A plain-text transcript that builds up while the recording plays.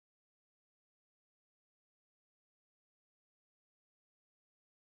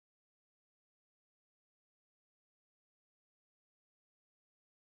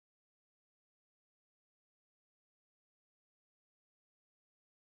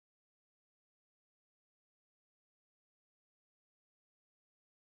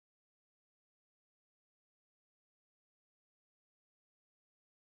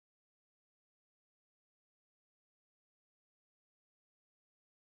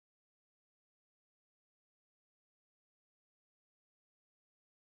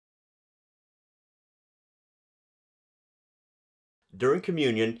during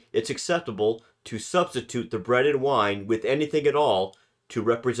communion, it's acceptable to substitute the bread and wine with anything at all to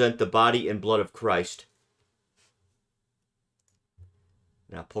represent the body and blood of Christ.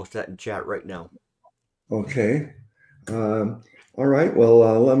 And I'll post that in chat right now. Okay. All right. Well,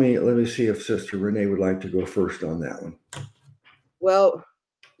 let me see if Sister Renee would like to go first on that one. Well,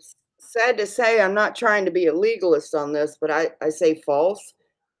 sad to say, I'm not trying to be a legalist on this, but I say false.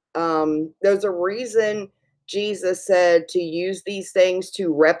 There's a reason Jesus said to use these things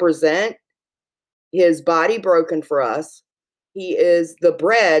to represent his body broken for us. He is the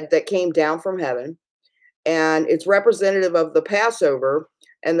bread that came down from heaven, and it's representative of the Passover.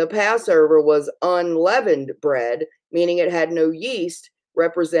 And the Passover was unleavened bread, meaning it had no yeast,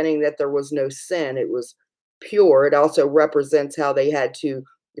 representing that there was no sin. It was pure. It also represents how they had to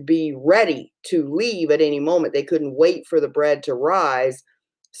be ready to leave at any moment. They couldn't wait for the bread to rise,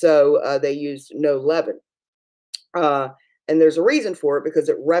 so they used no leaven. And there's a reason for it, because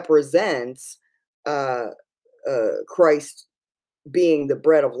it represents Christ being the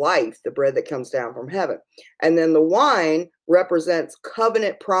bread of life, the bread that comes down from heaven. And then the wine represents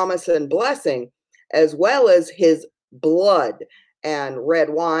covenant promise and blessing, as well as his blood. And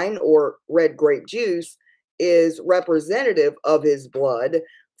red wine, or red grape juice, is representative of his blood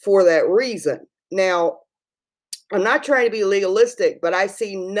for that reason. Now, I'm not trying to be legalistic, but I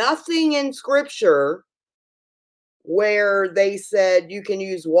see nothing in Scripture where they said you can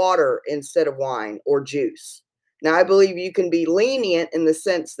use water instead of wine or juice. Now, I believe you can be lenient in the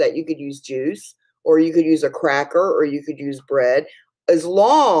sense that you could use juice, or you could use a cracker, or you could use bread, as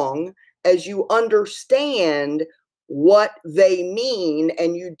long as you understand what they mean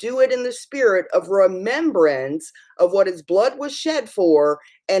and you do it in the spirit of remembrance of what his blood was shed for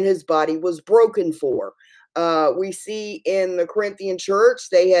and his body was broken for. We see in the Corinthian church,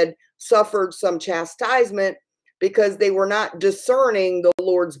 they had suffered some chastisement because they were not discerning the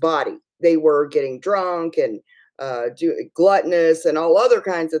Lord's body. They were getting drunk and gluttonous and all other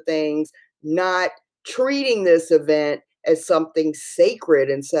kinds of things, not treating this event as something sacred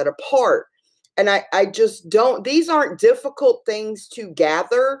and set apart. And I just don't, these aren't difficult things to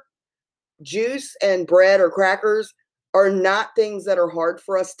gather. Juice and bread or crackers are not things that are hard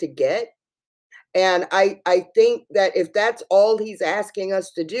for us to get. And I think that if that's all he's asking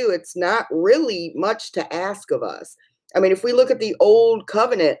us to do, it's not really much to ask of us. I mean, if we look at the old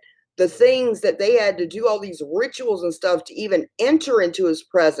covenant, the things that they had to do, all these rituals and stuff to even enter into his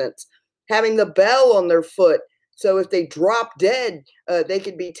presence, having the bell on their foot. So if they drop dead, they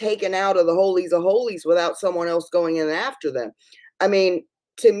could be taken out of the holies of holies without someone else going in after them. I mean,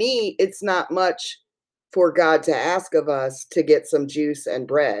 to me, it's not much for God to ask of us to get some juice and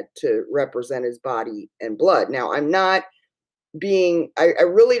bread to represent his body and blood. Now, I'm not being, I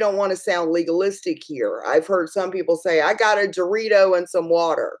really don't want to sound legalistic here. I've heard some people say, I got a Dorito and some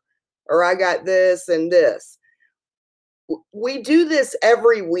water, or I got this and this. We do this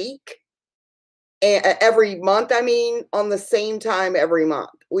every week, every month, I mean, on the same time every month.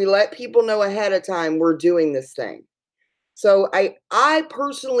 We let people know ahead of time we're doing this thing. So I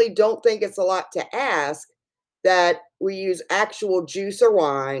personally don't think it's a lot to ask that we use actual juice or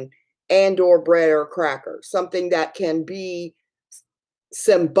wine and or bread or cracker, something that can be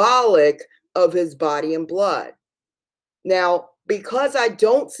symbolic of his body and blood. Now, because I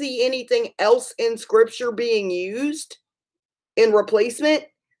don't see anything else in Scripture being used in replacement,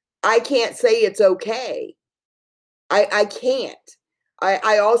 I can't say it's okay. I can't.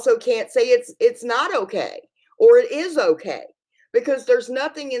 I also can't say it's not okay, or it is okay, because there's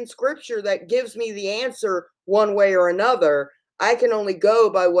nothing in Scripture that gives me the answer one way or another. I can only go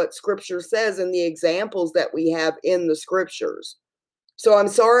by what Scripture says and the examples that we have in the Scriptures. So I'm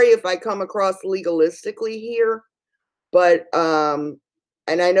sorry if I come across legalistically here, but and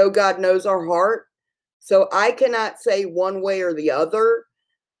I know God knows our heart, so I cannot say one way or the other,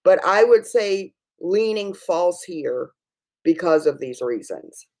 but I would say leaning false here because of these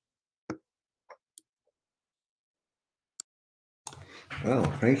reasons. Well,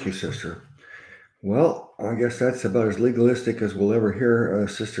 thank you, Sister. Well, I guess that's about as legalistic as we'll ever hear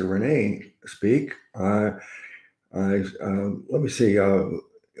Sister Renee speak. Let me see.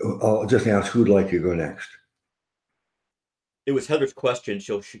 I'll just ask who'd like to go next. It was Heather's question,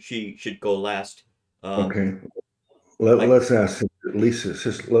 so she should go last. Okay. Let's ask Sister Lisa.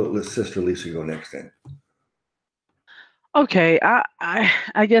 Let Sister Lisa go next then. Okay,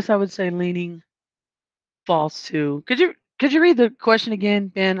 I guess I would say leaning false too. Could you read the question again,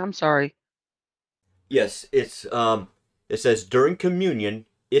 Ben? I'm sorry. Yes, it says during communion,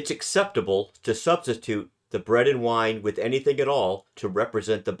 it's acceptable to substitute the bread and wine with anything at all to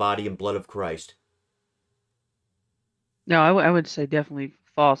represent the body and blood of Christ. No, I would say definitely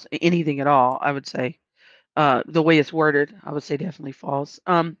false. Anything at all, I would say. The way it's worded, I would say definitely false.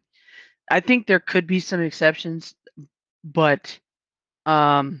 I think there could be some exceptions, but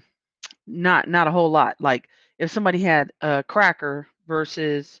um, not a whole lot. Like if somebody had a cracker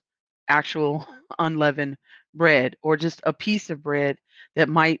versus actual unleavened bread, or just a piece of bread that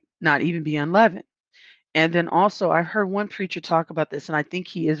might not even be unleavened. And then also, I heard one preacher talk about this, and I think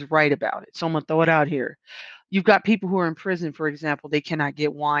he is right about it. So I'm gonna throw it out here. You've got people who are in prison, for example, they cannot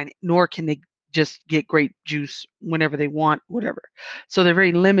get wine, nor can they just get grape juice whenever they want, whatever. So they're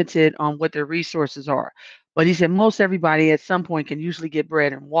very limited on what their resources are. But he said most everybody at some point can usually get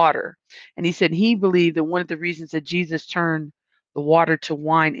bread and water. And he said he believed that one of the reasons that Jesus turned the water to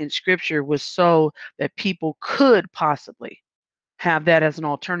wine in scripture was so that people could possibly have that as an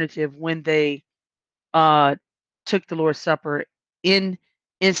alternative when they uh, took the Lord's Supper in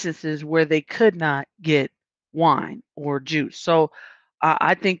instances where they could not get wine or juice. So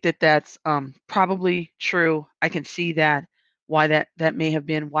I think that that's probably true. I can see that why that may have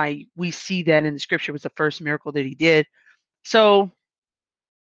been why we see that in the scripture was the first miracle that he did. So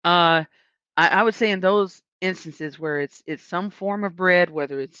uh, I would say in those instances where it's some form of bread,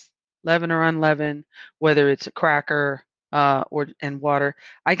 whether it's leavened or unleavened, whether it's a cracker or and water,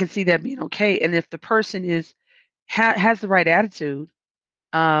 I can see that being okay. And if the person has the right attitude,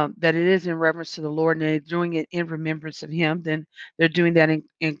 that it is in reverence to the Lord and they're doing it in remembrance of Him, then they're doing that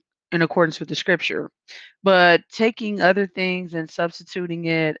in accordance with the Scripture. But taking other things and substituting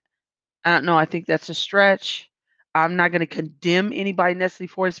it, I don't know. I think that's a stretch. I'm not going to condemn anybody necessarily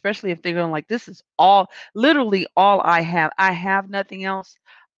for it, especially if they're going like, this is all, literally all I have. I have nothing else.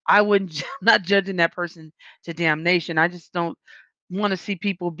 I wouldn't, I'm not judging that person to damnation. I just don't want to see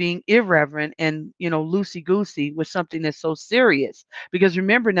people being irreverent and, loosey goosey with something that's so serious. Because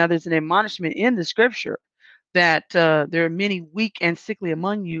remember now, there's an admonishment in the scripture that there are many weak and sickly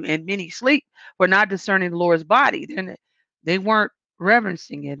among you, and many sleep for not discerning the Lord's body. Then they weren't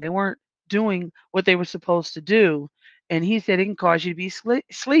reverencing it. They weren't doing what they were supposed to do. And he said it can cause you to be sleep.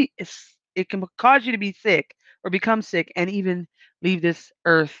 It can cause you to be sick or become sick and even leave this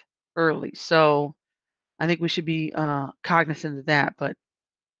earth early. So I think we should be cognizant of that. But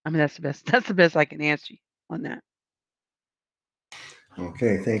I mean, that's the best. That's the best I can answer you on that.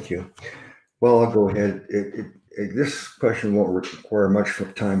 Okay, thank you. Well, I'll go ahead. This question won't require much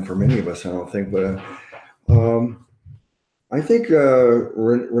time for many of us, I don't think, but I think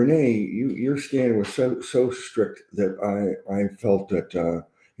Renee, your stand was so strict that I felt that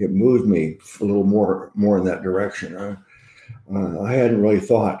it moved me a little more in that direction. I hadn't really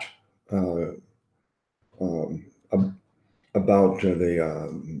thought uh, um, about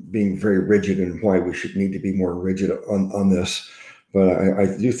the being very rigid and why we should need to be more rigid on this, but I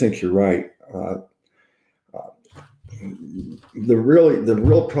do think you're right. The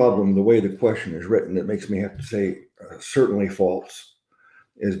real problem, the way the question is written, that makes me have to say certainly false,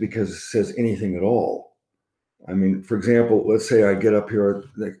 is because it says anything at all. I mean, for example, let's say I get up here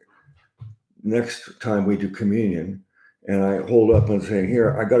the next time we do communion, and I hold up and say,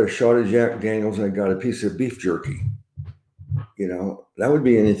 "Here, I got a shot of Jack Daniels, and I got a piece of beef jerky." That would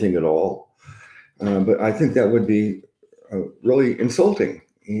be anything at all. But I think that would be really insulting,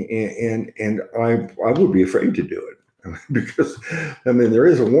 and I would be afraid to do it because I mean there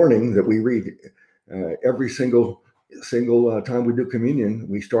is a warning that we read every single time we do communion.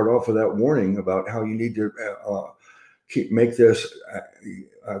 We start off with that warning about how you need to make this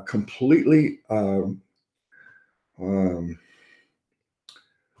completely.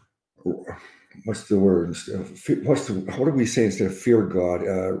 What's the word? What do we say instead of fear God?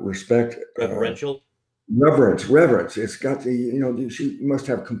 Respect. Reverential. Reverence. It's got to, you must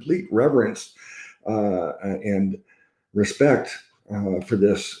have complete reverence and respect for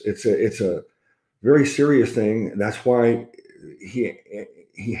this. It's a very serious thing. That's why he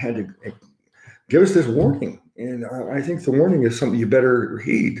had to give us this warning, and I think the warning is something you better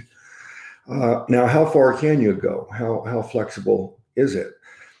heed. Now, how far can you go? How flexible is it?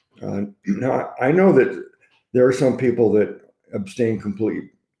 Now, I know that there are some people that abstain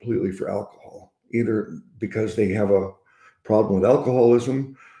completely for alcohol, either because they have a problem with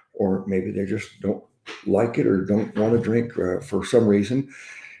alcoholism, or maybe they just don't like it or don't want to drink for some reason.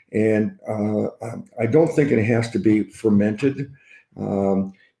 And I don't think it has to be fermented.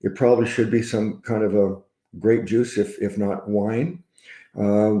 It probably should be some kind of a grape juice, if not wine.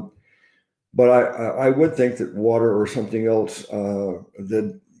 But I would think that water or something else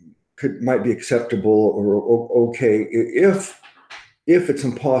that might be acceptable or okay if it's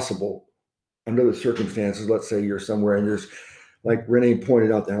impossible under the circumstances. Let's say you're somewhere and there's, like Renee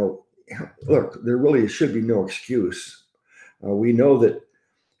pointed out, how look, there really should be no excuse We know that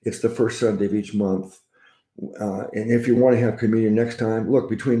it's the first Sunday of each month. And if you want to have communion next time, look,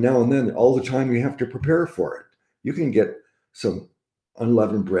 between now and then, all the time you have to prepare for it. You can get some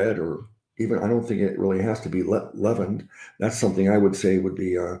unleavened bread, or even, I don't think it really has to be leavened. That's something I would say would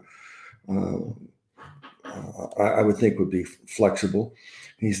be, I would think would be flexible.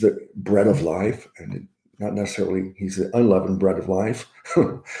 He's the bread of life, and not necessarily he's the unleavened bread of life.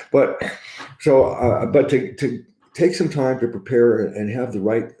 But so, but to take some time to prepare and have the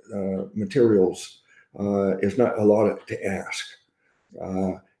right materials is not a lot to ask,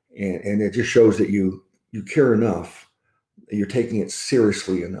 and it just shows that you care enough, you're taking it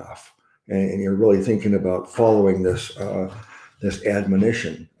seriously enough, and you're really thinking about following this this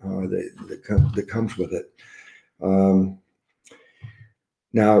admonition that comes with it.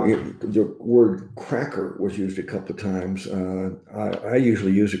 Now, the word cracker was used a couple of times. I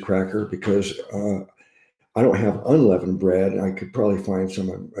usually use a cracker because I don't have unleavened bread. I could probably find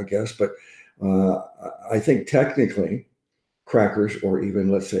some, I guess, but I think technically crackers, or even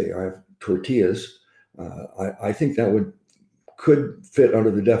let's say I have tortillas, I think that could fit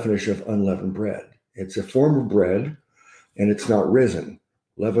under the definition of unleavened bread. It's a form of bread, and it's not risen.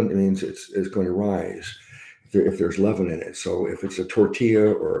 Leaven means it's going to rise if there's leaven in it. So if it's a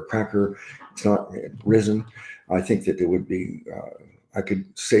tortilla or a cracker, it's not risen. I think that it would be, I could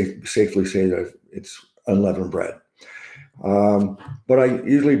safely say that it's unleavened bread. But I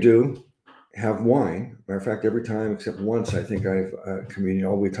usually do have wine. Matter of fact, every time except once, I think I've communion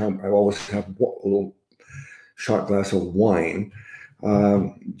all the time. I always have a little shot glass of wine,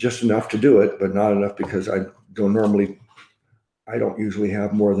 just enough to do it, but not enough because I don't usually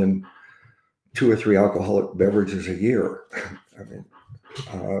have more than 2 or 3 alcoholic beverages a year. I mean,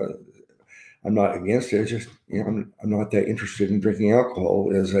 I'm not against it. It's just, I'm not that interested in drinking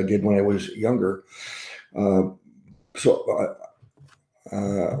alcohol as I did when I was younger. So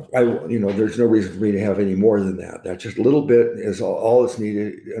there's no reason for me to have any more than that. That just a little bit is all that's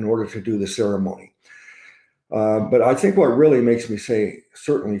needed in order to do the ceremony. But I think what really makes me say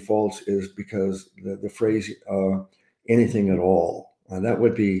certainly false is because the phrase anything at all. That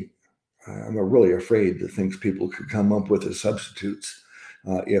would be, I'm really afraid the things people could come up with as substitutes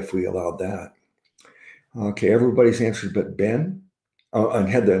if we allowed that. Okay, everybody's answered but Ben. And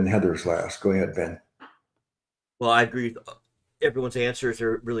Heather's last. Go ahead, Ben. Well, I agree with everyone's answers.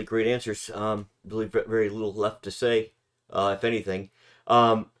 They're really great answers. Really very little left to say, if anything.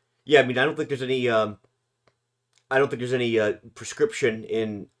 Yeah, I mean, I don't think there's any. I don't think there's any prescription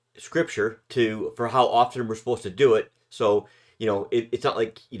in Scripture for how often we're supposed to do it. So it's not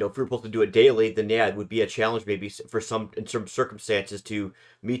like if we're supposed to do it daily, then yeah, it would be a challenge maybe for in some circumstances to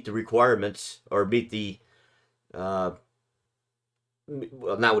meet the requirements or meet the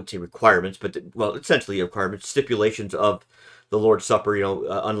well, not would say requirements, but essentially requirements, stipulations of the Lord's Supper.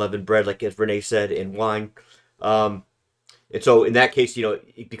 Unleavened bread, like as Renee said, and wine. And so in that case,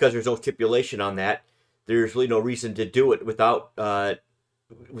 because there's no stipulation on that, there's really no reason to do it without. There's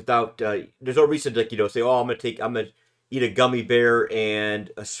no reason to say, oh, I'm gonna eat a gummy bear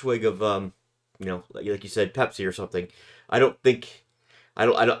and a swig of like you said, Pepsi or something. I don't think. I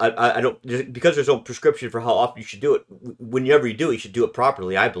don't because there's no prescription for how often you should do it. Whenever you do it, you should do it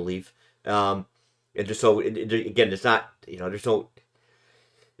properly, I believe. And just so again, it's not there's no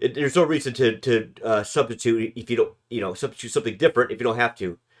reason to substitute if you don't substitute something different if you don't have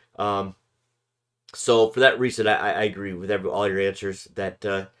to. So for that reason, I agree with all your answers that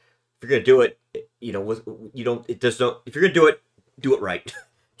if you're gonna do it, if you're gonna do it right,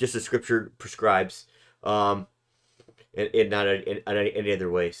 just as Scripture prescribes. And not in any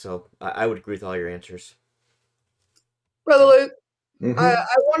other way. So I would agree with all your answers. Brother Luke, Mm-hmm. I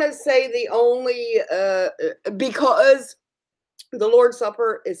want to say the only, because the Lord's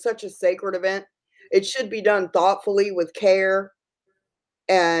Supper is such a sacred event, it should be done thoughtfully with care.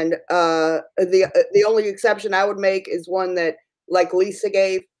 And the only exception I would make is one that, like Lisa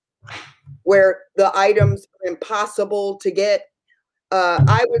gave, where the items are impossible to get.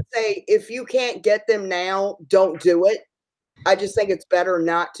 I would say if you can't get them now, don't do it. I just think it's better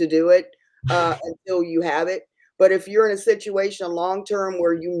not to do it until you have it. But if you're in a situation long term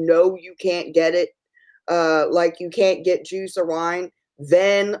where you can't get it, like you can't get juice or wine,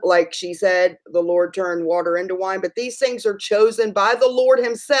 then, like she said, the Lord turned water into wine. But these things are chosen by the Lord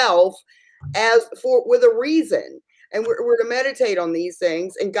Himself with a reason, and we're to meditate on these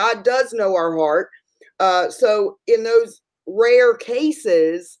things. And God does know our heart. So in those rare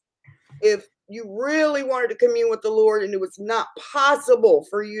cases, if you really wanted to commune with the Lord and it was not possible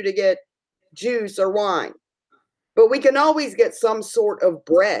for you to get juice or wine, but we can always get some sort of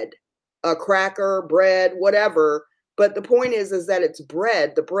bread, a cracker, bread, whatever. But the point is that it's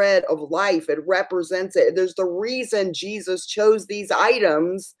bread, the bread of life. It represents it. There's the reason Jesus chose these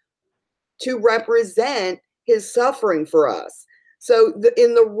items to represent his suffering for us. So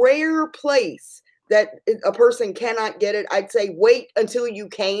in the rare place that a person cannot get it, I'd say wait until you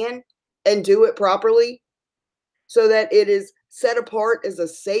can and do it properly so that it is set apart as a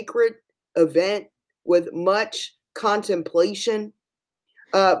sacred event with much contemplation.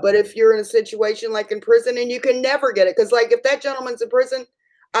 But if you're in a situation like in prison and you can never get it, because like if that gentleman's in prison,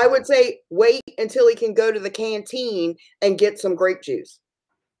 I would say wait until he can go to the canteen and get some grape juice.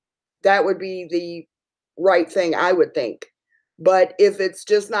 That would be the right thing, I would think. But if it's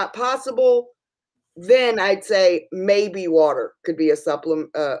just not possible, then I'd say maybe water could be a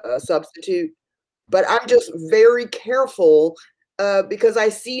substitute. But I'm just very careful because I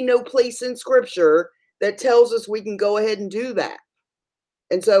see no place in Scripture that tells us we can go ahead and do that.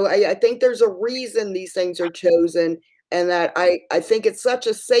 And so I think there's a reason these things are chosen, and that I think it's such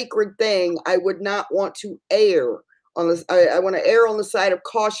a sacred thing. I would not want to err on this. I want to err on the side of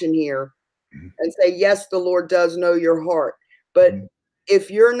caution here and say, yes, the Lord does know your heart. But if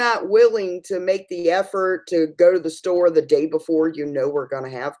you're not willing to make the effort to go to the store the day before you know we're going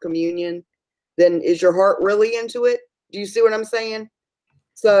to have communion, then is your heart really into it? Do you see what I'm saying?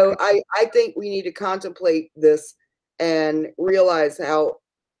 So I think we need to contemplate this and realize how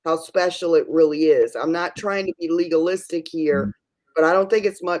special it really is. I'm not trying to be legalistic here, but I don't think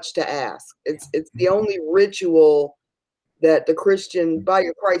it's much to ask. It's the only ritual that the Christian body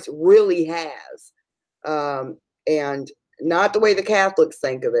of Christ really has, and not the way the Catholics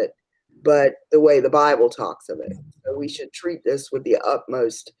think of it, but the way the Bible talks of it. So we should treat this with the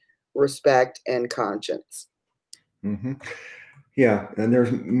utmost respect and conscience. Mm-hmm. Yeah, and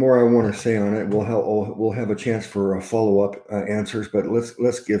there's more I want to say on it. We'll have a chance for follow-up answers, but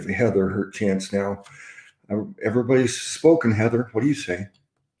let's give Heather her chance now. Everybody's spoken. Heather, what do you say?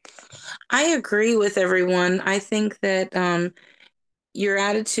 I agree with everyone. I think that your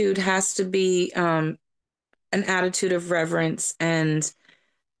attitude has to be an attitude of reverence. And,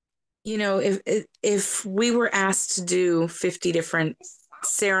 you know, if we were asked to do 50 different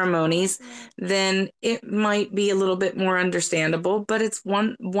ceremonies, then it might be a little bit more understandable, but it's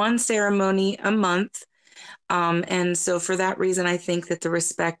one ceremony a month. And so for that reason, I think that the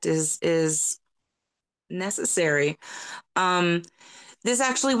respect is necessary. This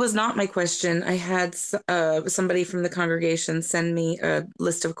actually was not my question. I had somebody from the congregation send me a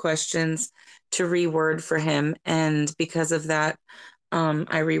list of questions to reword for him. And because of that,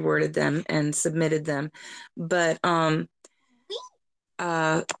 I reworded them and submitted them. But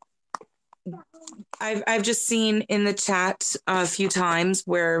I've just seen in the chat a few times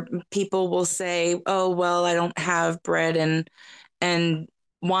where people will say, "Oh, well, I don't have bread and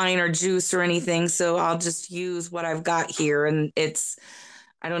wine or juice or anything, so I'll just use what I've got here." And it's,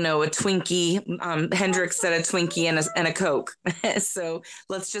 I don't know, a Twinkie. Hendrix said a Twinkie and a Coke. So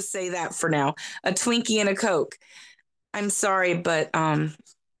let's just say that for now, a Twinkie and a Coke. I'm sorry, but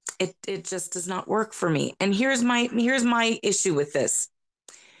it just does not work for me. And here's my issue with this.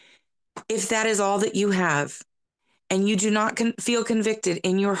 If that is all that you have, and you do not feel convicted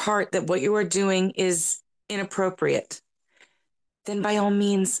in your heart that what you are doing is inappropriate, then by all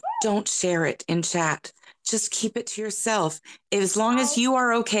means, don't share it in chat. Just keep it to yourself. As long as you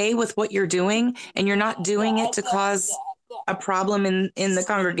are okay with what you're doing and you're not doing it to cause a problem in the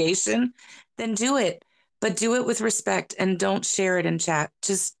congregation, then do it. But do it with respect and don't share it in chat.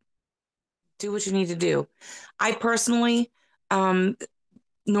 Just do what you need to do. I personally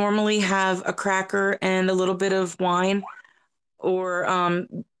normally have a cracker and a little bit of wine, or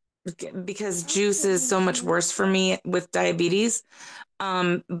because juice is so much worse for me with diabetes.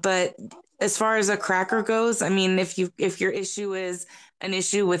 But as far as a cracker goes, I mean, if your issue is an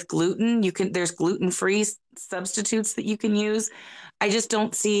issue with gluten, there's gluten-free substitutes that you can use. I just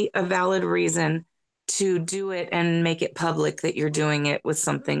don't see a valid reason to do it and make it public that you're doing it with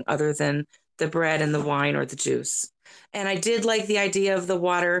something other than the bread and the wine or the juice. And I did like the idea of the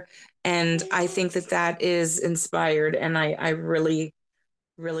water, and I think that is inspired, and I really,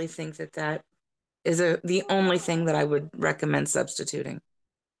 really think that is the only thing that I would recommend substituting.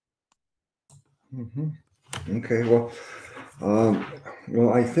 Mm-hmm. Okay, well,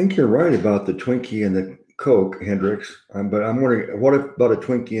 I think you're right about the Twinkie and the Coke, Hendrix. But I'm wondering, what about a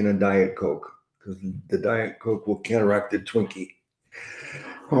Twinkie and a Diet Coke? Because the Diet Coke will counteract the Twinkie.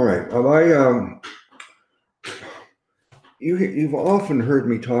 All right, you've often heard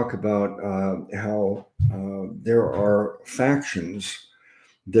me talk about how there are factions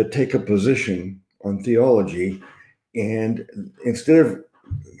that take a position on theology, and instead of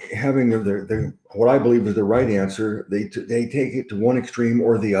having what I believe is the right answer, they take it to one extreme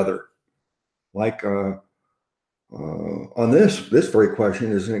or the other. Like on this very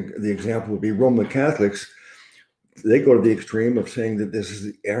question is the example would be Roman Catholics. They go to the extreme of saying that this is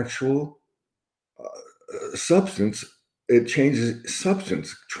the actual substance. It changes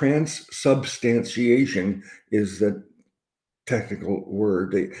substance. Transubstantiation is the technical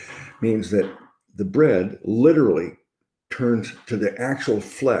word. It means that the bread literally turns to the actual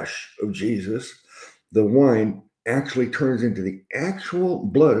flesh of Jesus. The wine actually turns into the actual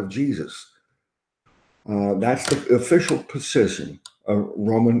blood of Jesus. That's the official position of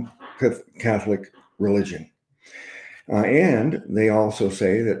Roman Catholic religion. And they also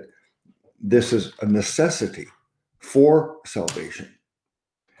say that this is a necessity for salvation.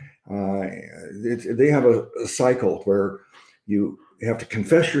 They have a cycle where you have to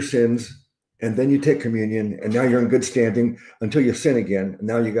confess your sins and then you take communion, and now you're in good standing until you sin again. And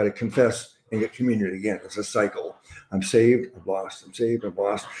now you got to confess and get communion again. It's a cycle. I'm saved, I'm lost. I'm saved, I'm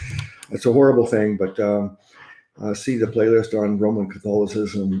lost. It's a horrible thing, but see the playlist on Roman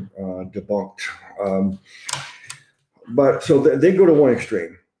Catholicism debunked. But so they go to one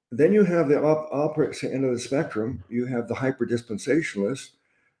extreme. Then you have the opposite end of the spectrum. You have the hyper dispensationalists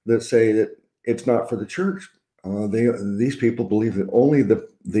that say that it's not for the church. These people believe that only the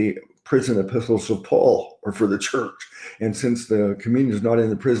prison epistles of Paul are for the church, and since the communion is not in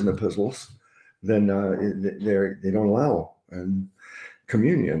the prison epistles, then they don't allow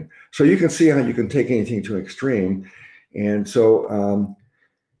communion. So you can see how you can take anything to an extreme, and so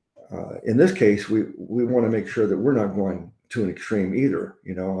in this case, we want to make sure that we're not going to an extreme either.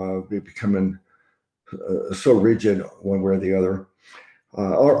 We're becoming so rigid one way or the other.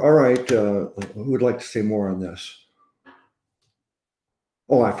 All right, who would like to say more on this?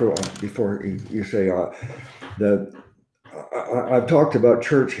 Oh, I forgot before you say that I've talked about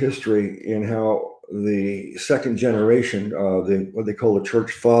church history and how the second generation, what they call the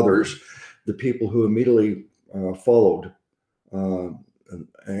church fathers, the people who immediately followed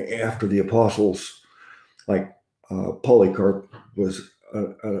after the apostles, like Polycarp was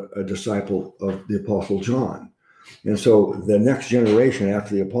a disciple of the apostle John. And so the next generation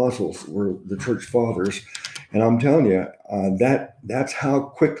after the apostles were the church fathers. And I'm telling you, that's how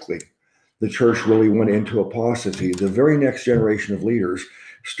quickly the church really went into apostasy. The very next generation of leaders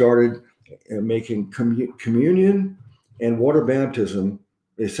started making communion and water baptism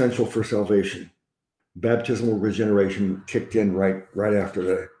essential for salvation. Baptismal regeneration kicked in right after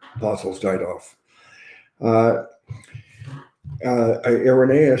the apostles died off.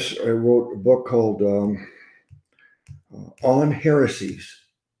 Irenaeus wrote a book called On Heresies,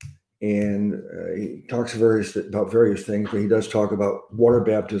 and he talks about various things, but he does talk about water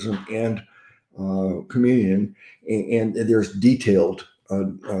baptism and communion, and there's detailed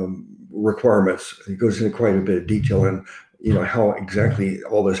requirements. He goes into quite a bit of detail on how exactly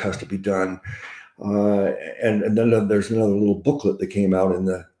all this has to be done. And then there's another little booklet that came out in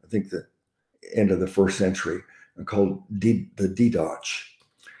the end of the first century called the Didache.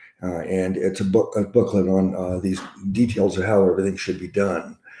 And it's a booklet on these details of how everything should be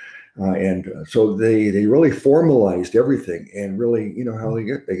done. So they really formalized everything, and really, how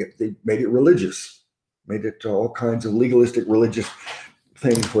they made it religious, made it all kinds of legalistic religious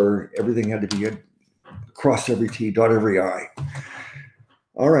things where everything had to be cross every T, dot every I.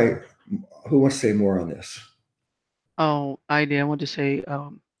 All right, who wants to say more on this? Oh, I did. I want to say a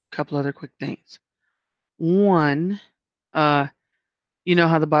couple other quick things. One, you know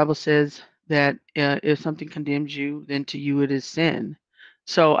how the Bible says that if something condemns you, then to you it is sin.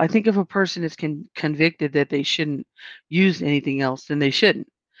 So I think if a person is convicted that they shouldn't use anything else, then they shouldn't.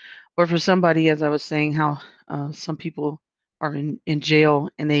 Or for somebody, as I was saying, how some people are in jail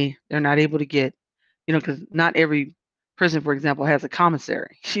and they're not able to get, because not every prison, for example, has a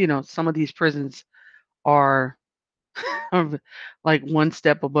commissary. Some of these prisons are like one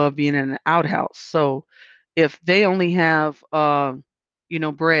step above being in an outhouse. So if they only have,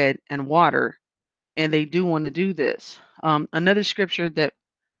 bread and water, and they do want to do this, another scripture that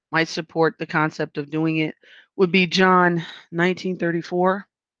might support the concept of doing it would be John 19:34,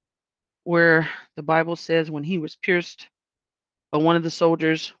 where the Bible says, when he was pierced, one of the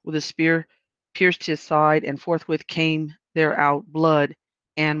soldiers with a spear pierced his side, and forthwith came there out blood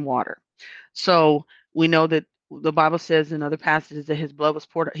and water. So we know that the Bible says in other passages that his blood was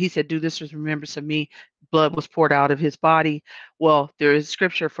poured out. He said, "Do this as remembrance of me." Blood was poured out of his body. Well, there is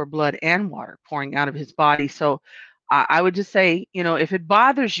scripture for blood and water pouring out of his body. So I would just say, if it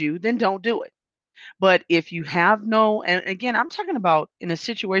bothers you, then don't do it. But if you have no, and again, I'm talking about in a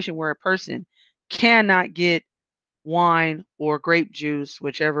situation where a person cannot get wine or grape juice,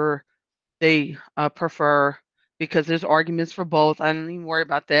 whichever they prefer, because there's arguments for both. I don't even worry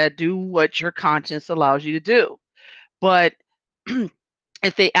about that. Do what your conscience allows you to do. But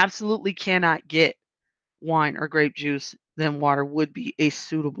if they absolutely cannot get wine or grape juice, then water would be a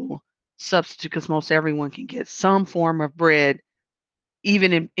suitable substitute, because most everyone can get some form of bread,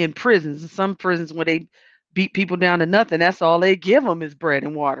 even in prisons. In some prisons, when they beat people down to nothing, that's all they give them is bread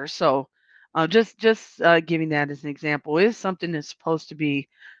and water. So just giving that as an example is something that's supposed to be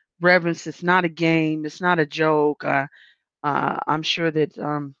reverence. It's not a game. It's not a joke. I'm sure that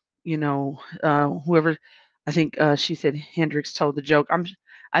whoever, I think she said Hendrix told the joke.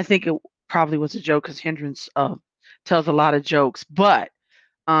 I think it probably was a joke, because Hendrix tells a lot of jokes. But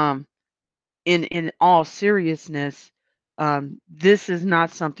um, in all seriousness, this is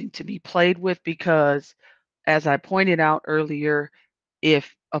not something to be played with, because, as I pointed out earlier,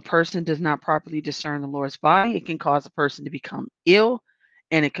 if a person does not properly discern the Lord's body, it can cause a person to become ill,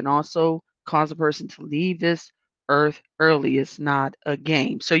 and it can also cause a person to leave this earth early. It's not a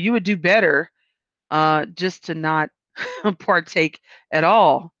game. So you would do better just to not partake at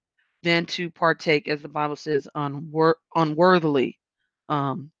all than to partake, as the Bible says, unworthily,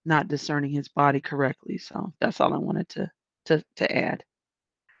 not discerning his body correctly. So that's all I wanted to add.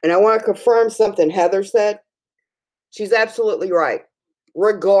 And I want to confirm something Heather said. She's absolutely right.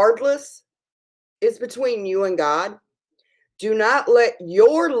 Regardless, it's between you and God. Do not let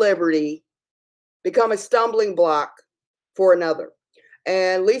your liberty become a stumbling block for another.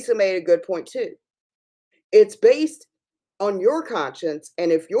 And Lisa made a good point too. It's based on your conscience.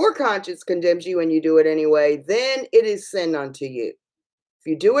 And if your conscience condemns you and you do it anyway, then it is sin unto you. If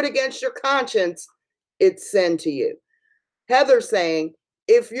you do it against your conscience, it's sin to you. Heather's saying,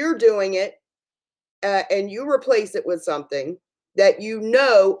 if you're doing it and you replace it with something that you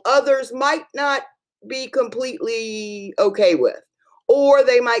know others might not be completely okay with, or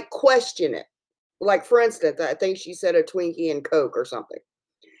they might question it. Like, for instance, I think she said a Twinkie and Coke or something.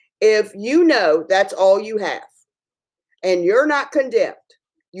 If you know that's all you have and you're not condemned,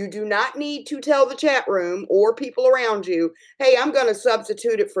 you do not need to tell the chat room or people around you, hey, I'm going to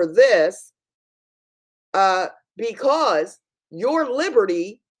substitute it for this, because your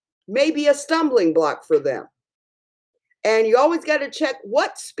liberty may be a stumbling block for them. And you always got to check,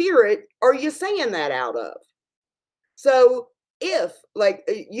 what spirit are you saying that out of? So if, like,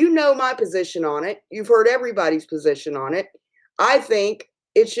 you know my position on it, you've heard everybody's position on it. I think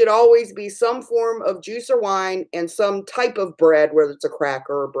it should always be some form of juice or wine and some type of bread, whether it's a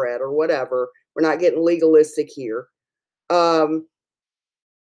cracker or bread or whatever. We're not getting legalistic here. And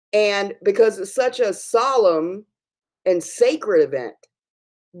because it's such a solemn and sacred event.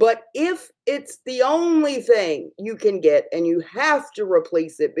 But if it's the only thing you can get and you have to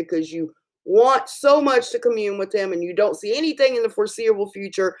replace it because you want so much to commune with him and you don't see anything in the foreseeable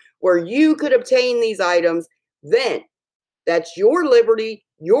future where you could obtain these items, then that's your liberty,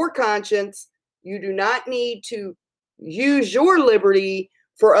 your conscience. You do not need to use your liberty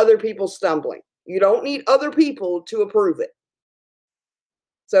for other people stumbling. You don't need other people to approve it.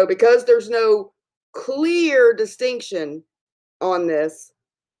 So because there's no clear distinction on this,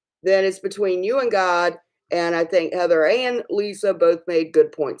 then it's between you and God. And I think Heather and Lisa both made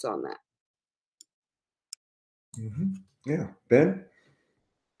good points on that. Mm-hmm. Yeah. Ben?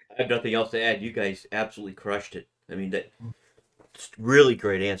 I have nothing else to add. You guys absolutely crushed it. I mean, that's really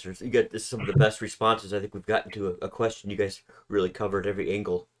great answers. You got this, some of the best responses I think we've gotten to a question. You guys really covered every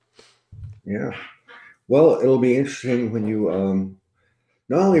angle. Yeah. Well, it'll be interesting when you,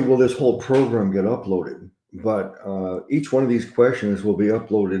 not only will this whole program get uploaded, but each one of these questions will be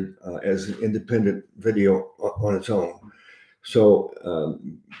uploaded as an independent video on its own. So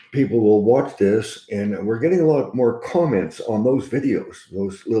people will watch this, and we're getting a lot more comments on those videos,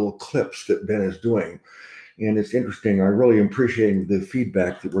 those little clips that Ben is doing. And it's interesting. I really appreciate the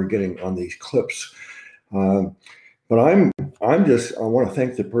feedback that we're getting on these clips. But I want to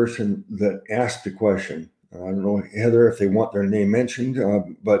thank the person that asked the question. I don't know, Heather, if they want their name mentioned,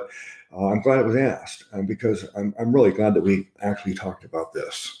 but I'm glad it was asked because I'm really glad that we actually talked about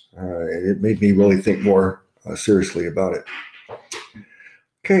this. It made me really think more seriously about it.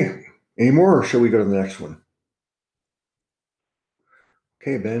 Okay, any more, or shall we go to the next one?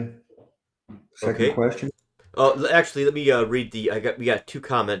 Okay, Ben. Second question. Actually, let me read we got two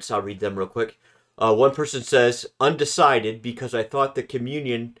comments. I'll read them real quick. One person says, undecided because I thought the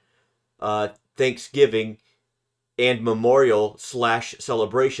communion, Thanksgiving, and memorial /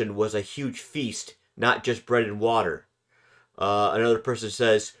 celebration was a huge feast, not just bread and water. Another person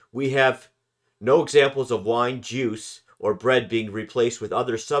says, we have no examples of wine, juice, or bread being replaced with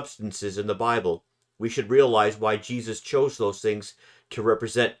other substances in the Bible. we should realize why Jesus chose those things to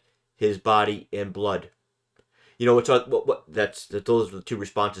represent his body and blood. You know, those are the two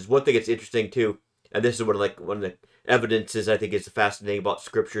responses. One thing that's interesting too, and this is one of the evidences I think is fascinating about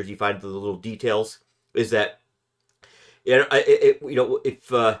scriptures. You find the little details is that if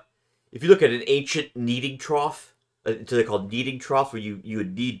you look at an ancient kneading trough, so they're called kneading troughs where you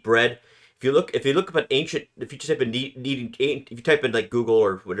would knead bread. If you look up an ancient, if you just type in kneading, if you type in like Google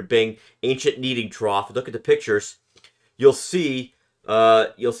or whatever Bing ancient kneading trough, look at the pictures, you'll see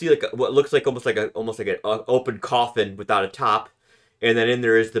like what looks like almost like an open coffin without a top, and then in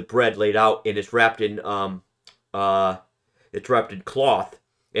there is the bread laid out and uh it's wrapped in cloth,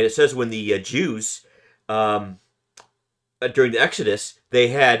 and it says when the Jews during the Exodus, they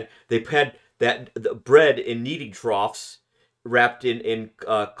had that the bread in kneading troughs wrapped in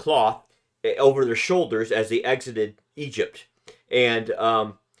cloth over their shoulders as they exited Egypt. And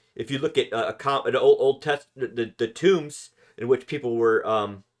if you look at an old test, the tombs in which people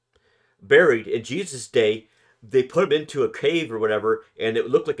were buried in Jesus' day, they put him into a cave or whatever, and it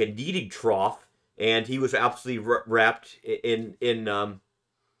looked like a kneading trough, and he was absolutely wrapped in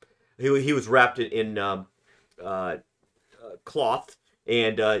he was wrapped in uh, cloth,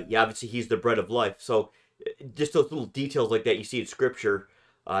 and yeah, obviously he's the bread of life. So just those little details like that you see in scripture,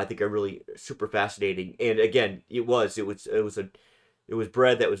 I think are really super fascinating. And again, it was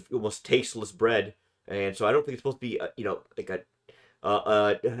bread that was almost tasteless bread, and so I don't think it's supposed to be like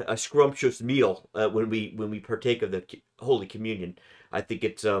a scrumptious meal when we partake of the Holy Communion. I think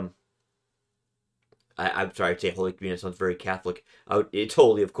it's I'm sorry, I'd say Holy Communion sounds very Catholic. It's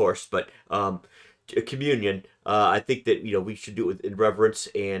holy, of course, but communion. I think that we should do it in reverence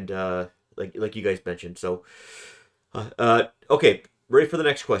and like you guys mentioned. So, okay, ready for the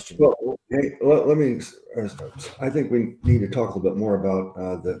next question. Well, hey, let me. I think we need to talk a little bit more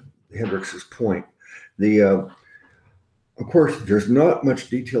about the Hendricks's point. Of course, there's not much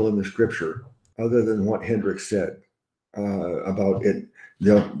detail in the scripture other than what Hendricks said about it.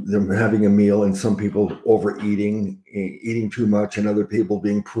 Them having a meal and some people overeating, eating too much, and other people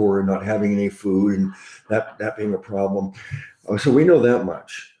being poor and not having any food, and that being a problem. So we know that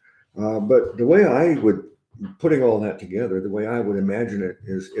much. But the way I would, putting all that together, the way I would imagine it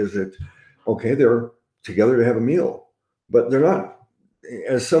is that, okay, they're together to have a meal, but they're not,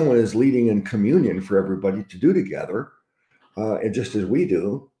 as someone is leading in communion for everybody to do together, and just as we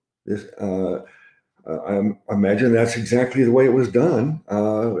do, this, I imagine that's exactly the way it was done.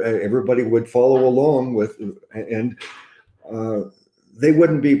 Everybody would follow along with, and they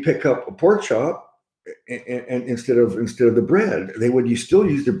wouldn't be pick up a pork chop and instead of the bread. You still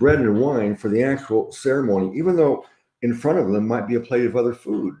use the bread and wine for the actual ceremony, even though in front of them might be a plate of other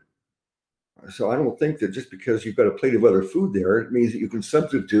food. So I don't think that just because you've got a plate of other food there, it means that you can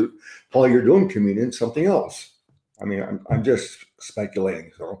substitute while you're doing communion something else. I mean, I'm just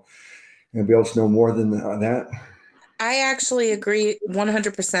speculating. So anybody else know more than that? I actually agree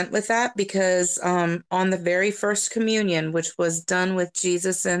 100% with that because on the very first communion, which was done with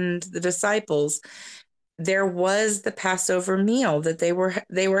Jesus and the disciples, there was the Passover meal that they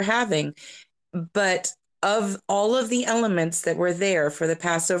were having. But of all of the elements that were there for the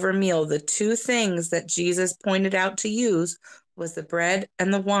Passover meal, the two things that Jesus pointed out to use was the bread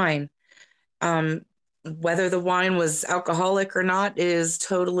and the wine. Whether the wine was alcoholic or not is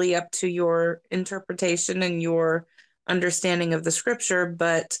totally up to your interpretation and your understanding of the scripture.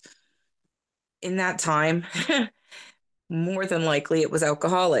 But in that time, more than likely it was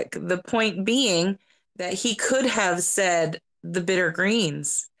alcoholic. The point being that he could have said the bitter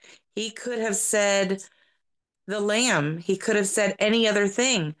greens. He could have said the lamb. He could have said any other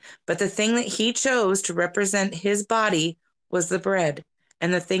thing. But the thing that he chose to represent his body was the bread.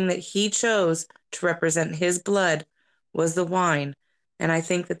 And the thing that he chose to represent his blood was the wine. And I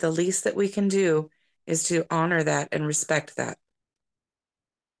think that the least that we can do is to honor that and respect that.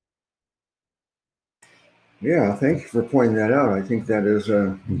 Yeah, thank you for pointing that out. I think that is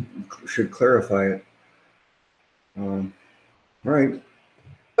should clarify it. All right.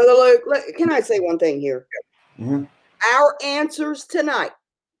 Brother Luke, can I say one thing here? Mm-hmm. Our answers tonight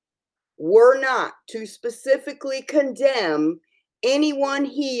were not to specifically condemn anyone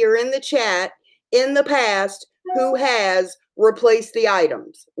here in the chat in the past who has replaced the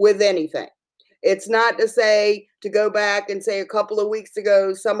items with anything. It's not to say to go back and say a couple of weeks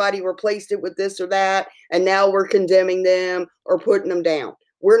ago somebody replaced it with this or that, and now we're condemning them or putting them down.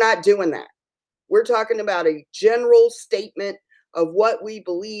 We're not doing that. We're talking about a general statement of what we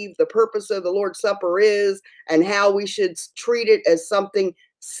believe the purpose of the Lord's Supper is and how we should treat it as something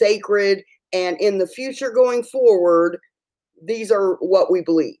sacred. And in the future going forward, these are what we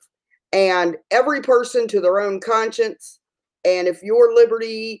believe. and every person to their own conscience. And if your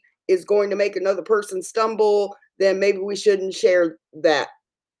liberty is going to make another person stumble, then maybe we shouldn't share the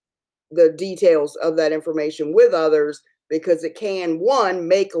details of that information with others, because it can, one,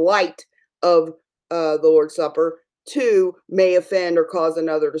 make light of the Lord's Supper, two, may offend or cause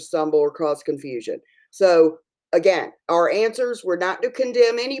another to stumble or cause confusion. So again, our answers were not to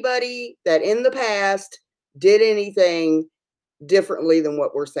condemn anybody that in the past did anything differently than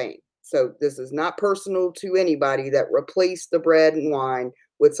what we're saying. So this is not personal to anybody that replaced the bread and wine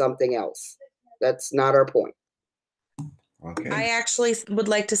with something else. That's not our point. Okay. I actually would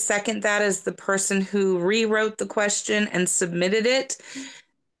like to second that as the person who rewrote the question and submitted it.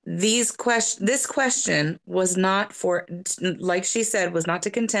 This question was not for, like she said, was not to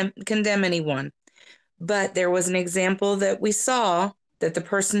condemn anyone. But there was an example that we saw that the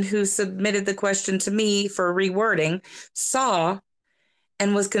person who submitted the question to me for rewording saw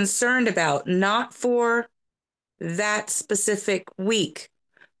and was concerned about, not for that specific week,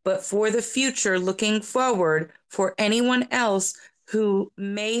 but for the future, looking forward for anyone else who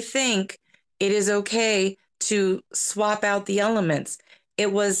may think it is okay to swap out the elements.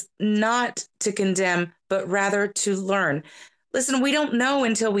 It was not to condemn, but rather to learn. Listen, we don't know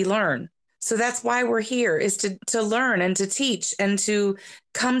until we learn. So that's why we're here, is to learn and to teach and to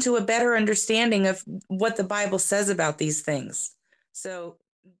come to a better understanding of what the Bible says about these things. So